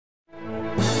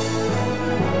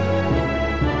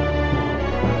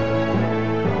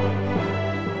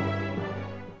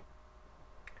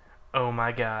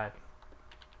my god.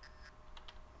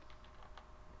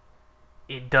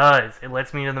 It does. It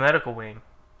lets me into the medical wing.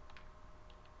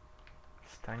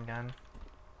 Stun gun.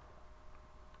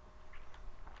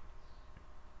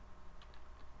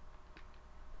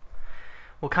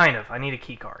 Well, kind of. I need a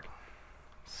key card.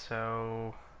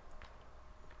 So...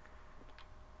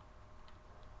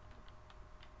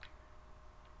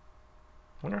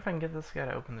 I wonder if I can get this guy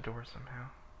to open the door somehow.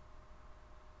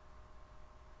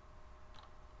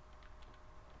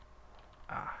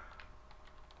 Ah.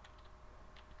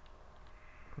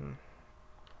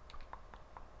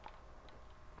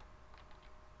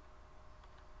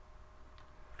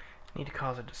 Need to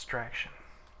cause a distraction.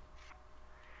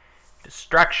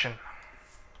 Distraction!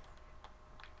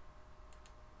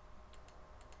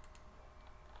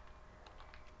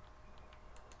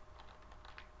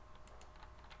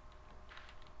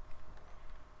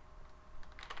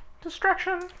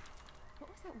 Distraction! What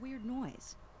was that weird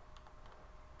noise?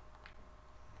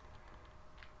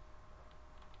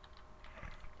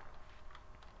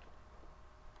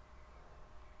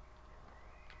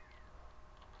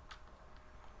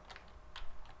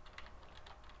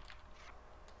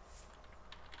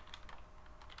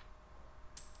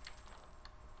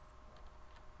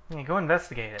 Yeah, go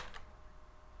investigate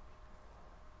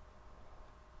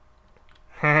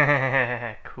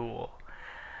it. Cool.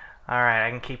 Alright, I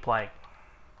can keep like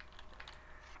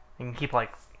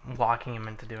locking him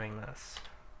into doing this.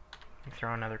 Let me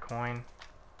throw another coin.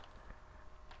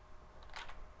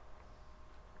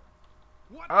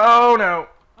 What? Oh no!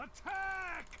 Attack!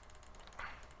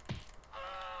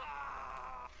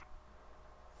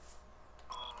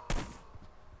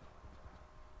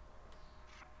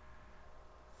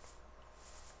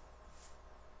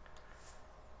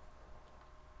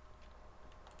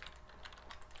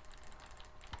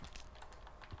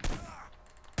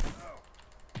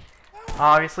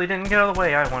 Obviously didn't go the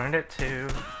way I wanted it to.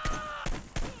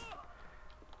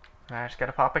 I just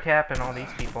gotta pop a cap in all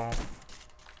these people.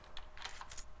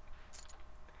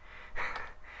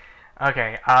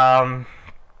 Okay,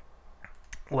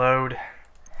 load.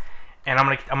 And I'm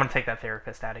gonna take that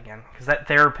therapist out again. Because that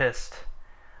therapist,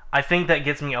 I think that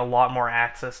gets me a lot more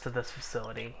access to this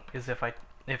facility, is if I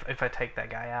take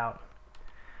that guy out.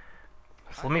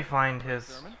 So let me find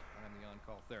his... I'm the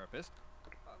on-call therapist.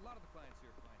 A lot of the clients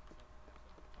here find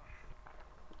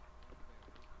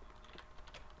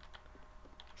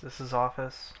Is this his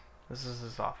office? This is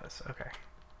his office, okay.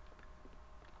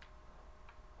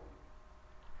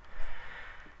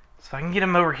 So if I can get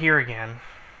him over here again.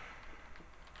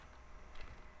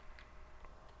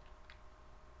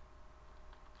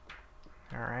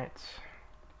 Alright.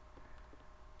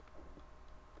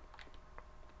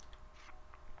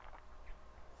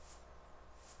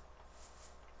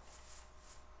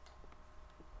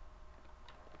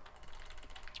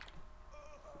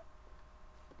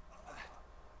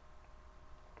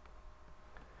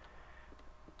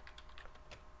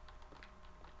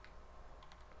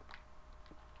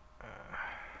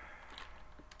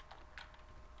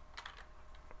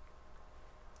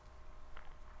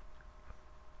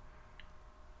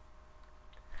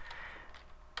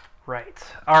 Right.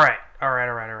 Alright.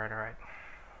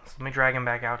 So let me drag him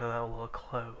back out to that little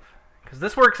clove. Because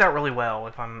this works out really well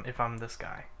if I'm this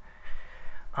guy.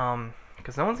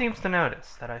 Because no one seems to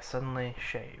notice that I suddenly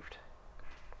shaved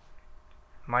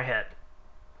my head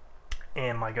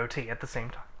and my goatee at the same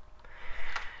time.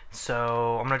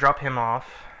 So I'm gonna drop him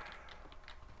off.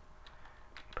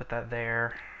 Put that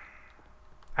there.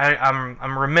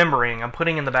 I'm remembering, I'm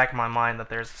putting in the back of my mind that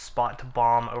there's a spot to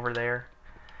bomb over there.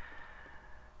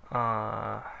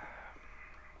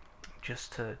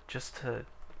 Just to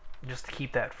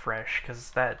keep that fresh,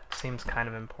 because that seems kind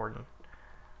of important.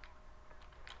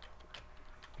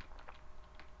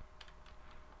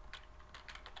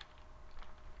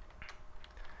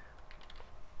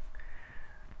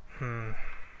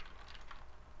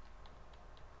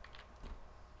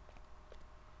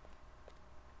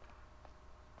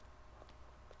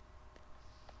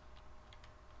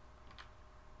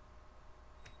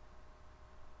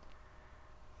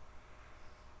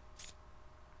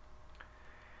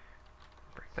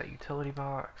 Break that utility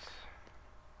box.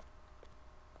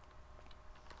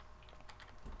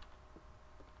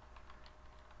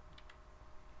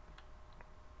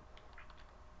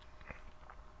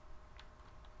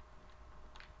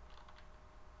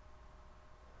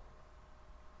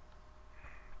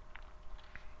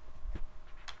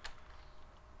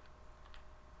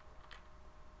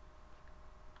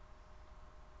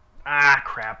 Ah,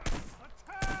 crap.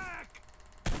 attack!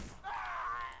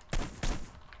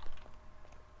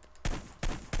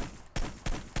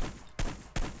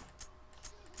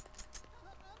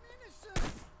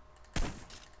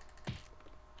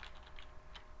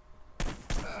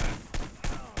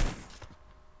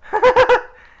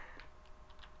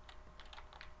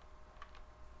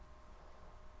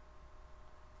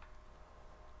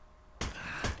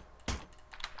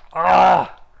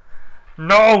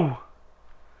 No!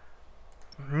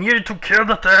 Needed to kill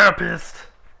the therapist!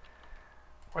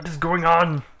 What is going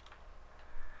on?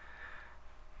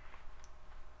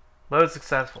 Load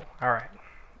successful. Alright.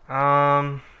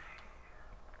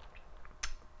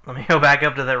 Let me go back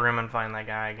up to that room and find that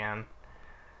guy again.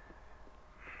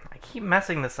 I keep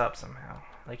messing this up somehow.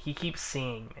 Like, he keeps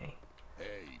seeing me.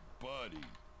 Hey, buddy.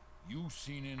 You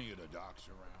seen any of the docs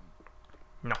around?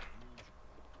 No.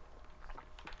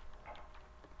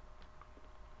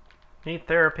 Need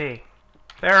therapy.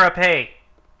 Therapy!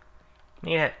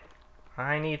 Need it.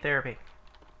 I need therapy.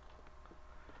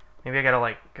 Maybe I gotta,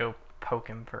 like, go poke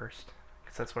him first.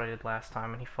 Because that's what I did last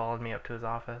time, and he followed me up to his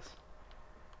office.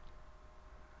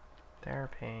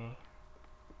 Therapy.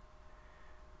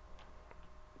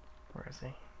 Where is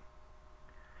he?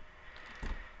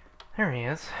 There he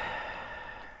is.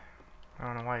 I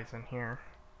don't know why he's in here.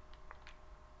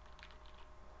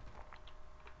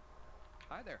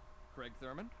 Hi there, Craig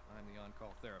Thurman. I'm the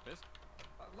on-call therapist.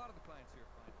 A lot of the clients here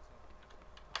find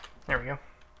something. There we go.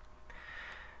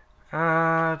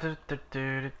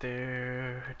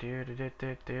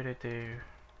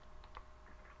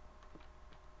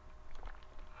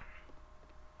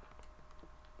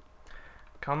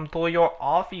 Come to your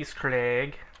office,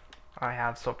 Craig. I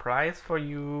have surprise for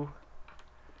you.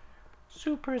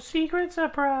 Super secret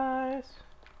surprise.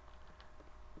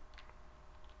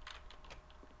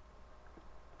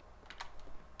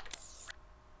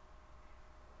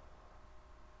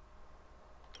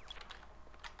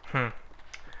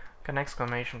 Got an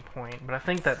exclamation point, but I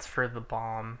think that's for the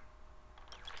bomb.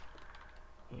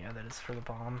 Yeah, that is for the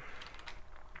bomb.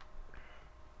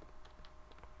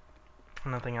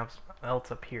 Nothing else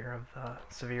up here of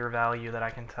severe value that I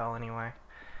can tell anyway.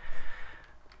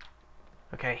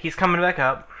 Okay, he's coming back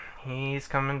up. He's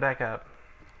coming back up.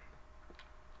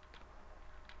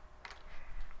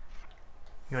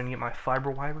 You want to get my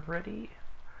fiber wire ready?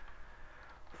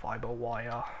 Fiber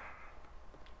wire.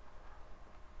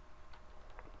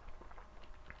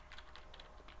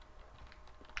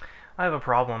 I have a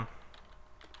problem.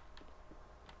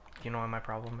 Do you know what my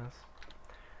problem is?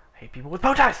 I hate people with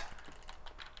bow ties!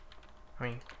 I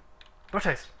mean, bow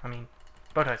ties.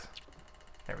 Bow ties.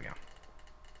 There we go.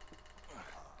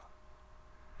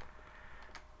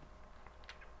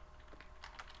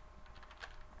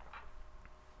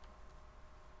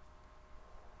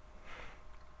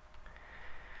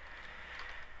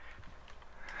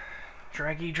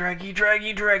 Draggy, draggy,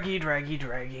 draggy, draggy, draggy,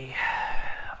 draggy.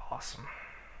 Awesome.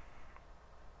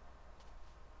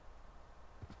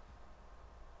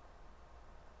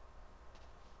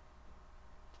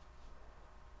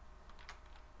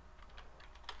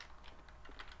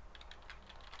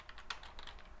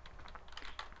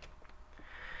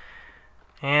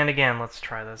 And again, let's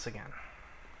try this again.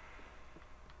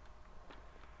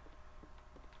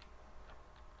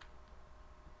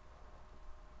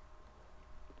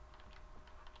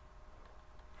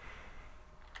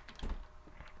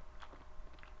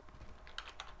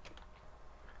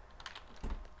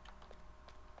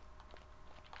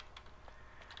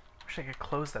 Wish I could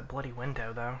close that bloody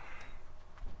window, though.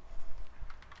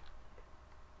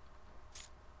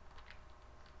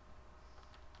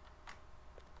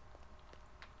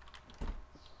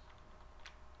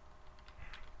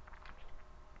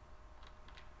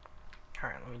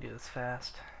 Alright, let me do this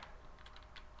fast.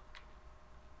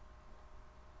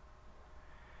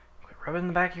 Quit rubbing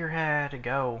the back of your head.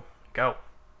 Go. Go.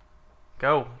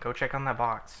 Go. Go check on that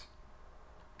box.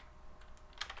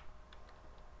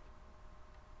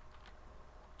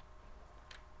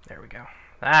 There we go.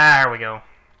 There we go.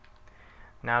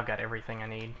 Now I've got everything I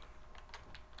need.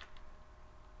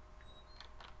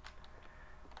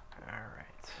 Alright.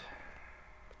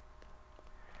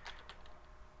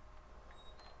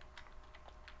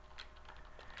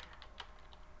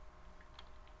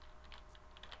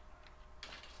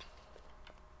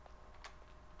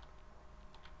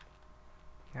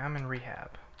 Now I'm in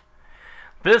rehab.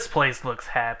 This place looks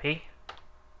happy.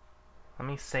 Let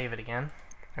me save it again.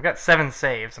 I've got 7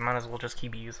 saves. I might as well just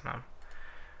keep using them.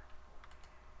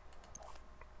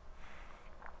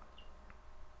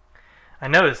 I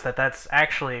noticed that that's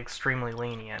actually extremely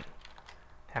lenient,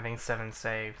 having 7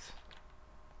 saves.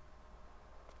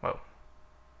 Whoa.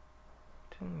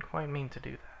 Didn't quite mean to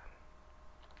do that.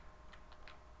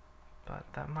 But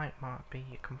that might not be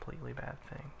a completely bad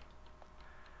thing.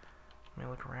 Let me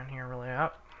look around here really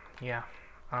up. Yeah.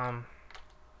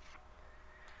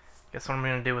 Guess what I'm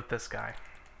gonna do with this guy.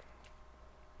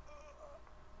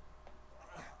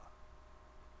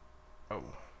 Oh.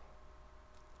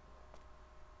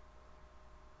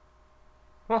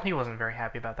 Well, he wasn't very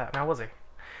happy about that, now was he?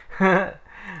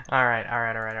 Alright.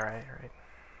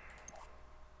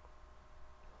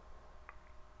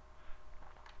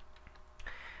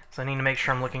 So I need to make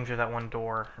sure I'm looking through that one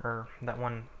door, or that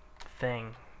one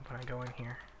thing when I go in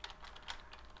here.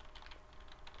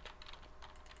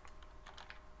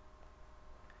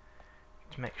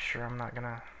 To make sure I'm not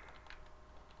gonna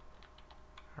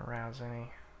arouse any.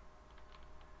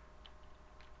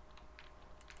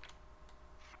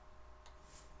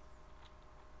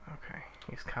 Okay,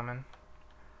 he's coming.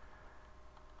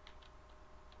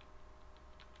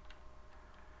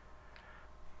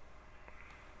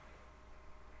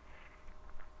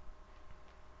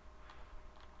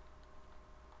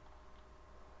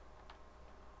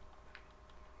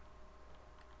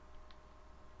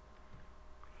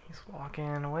 He's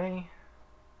walking away.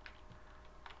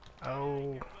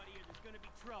 Oh.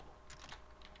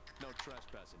 No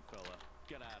trespassing, fella.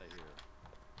 Get out of here.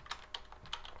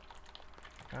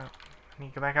 Oh, I need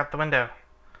to go back out the window.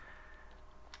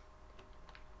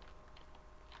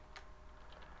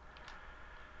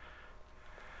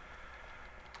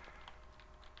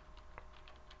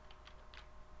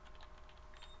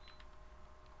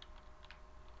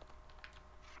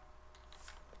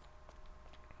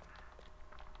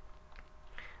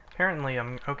 Apparently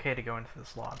I'm okay to go into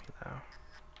this lobby, though.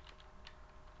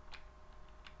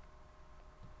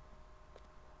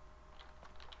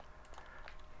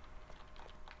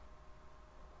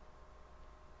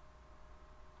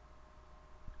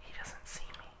 He doesn't see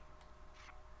me.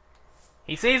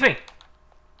 He sees me! Get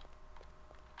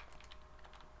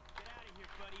out of here,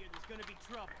 buddy, or there's gonna be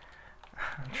trouble.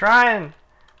 I'm trying!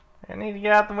 I need to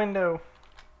get out the window.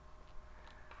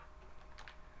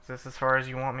 Is this as far as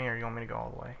you want me, or you want me to go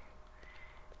all the way?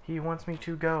 He wants me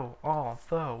to go all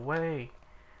the way.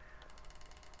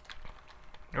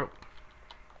 Oh.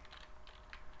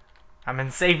 I'm in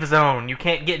safe zone. You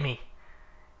can't get me.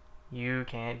 You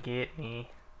can't get me.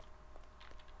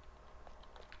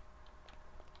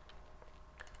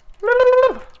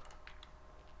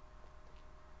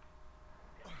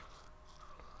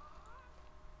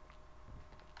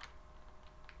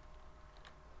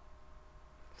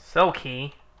 Cell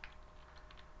key.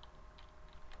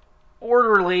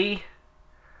 Orderly.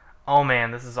 Oh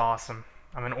man, this is awesome.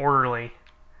 I'm an orderly.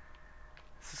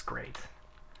 This is great.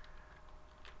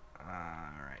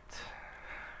 Alright.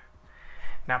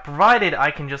 Now, provided I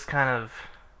can just kind of...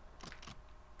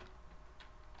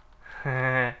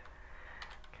 okay,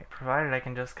 provided I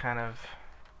can just kind of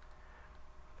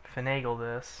finagle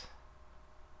this.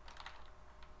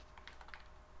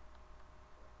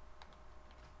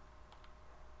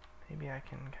 Maybe I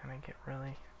can kind of get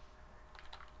really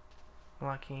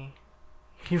lucky.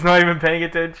 He's not even paying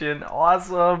attention.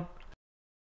 Awesome.